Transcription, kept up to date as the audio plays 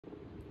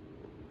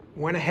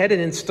Went ahead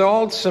and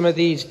installed some of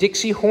these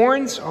Dixie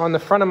horns on the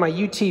front of my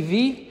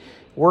UTV.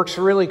 Works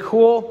really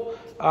cool.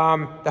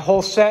 The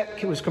whole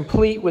set was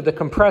complete with the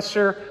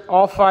compressor,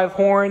 all 5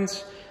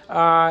 horns,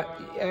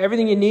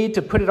 everything you need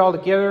to put it all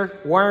together,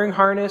 wiring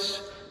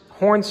harness,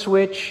 horn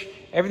switch,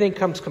 everything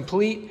comes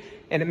complete,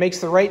 and it makes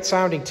the right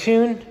sounding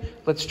tune.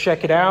 Let's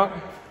check it out.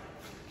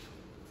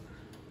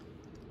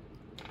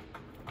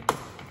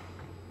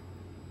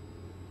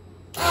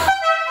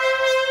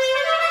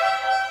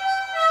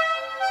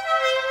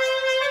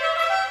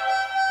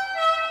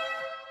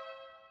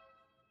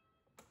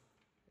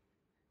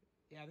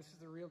 Yeah, this is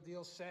the real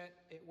deal set.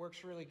 It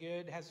works really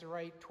good. It has the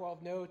right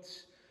 12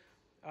 notes.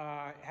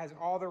 It has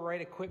all the right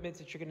equipment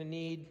that you're going to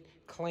need,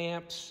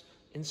 clamps,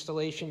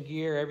 installation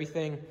gear,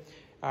 everything.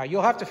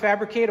 You'll have to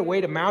fabricate a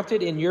way to mount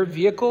it in your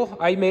vehicle.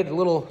 I made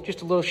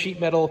just a little sheet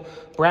metal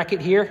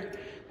bracket here.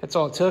 That's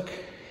all it took.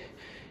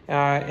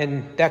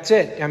 And that's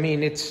it. I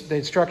mean, the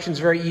instructions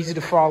very easy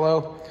to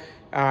follow,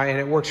 and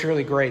it works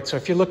really great. So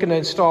if you're looking to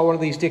install one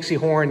of these Dixie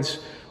horns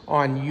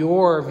on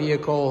your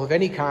vehicle of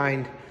any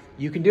kind,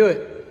 you can do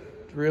it.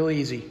 Real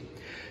easy.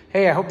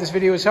 Hey, I hope this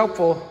video was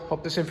helpful.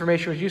 Hope this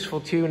information was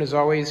useful to you. And as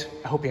always,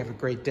 I hope you have a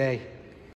great day.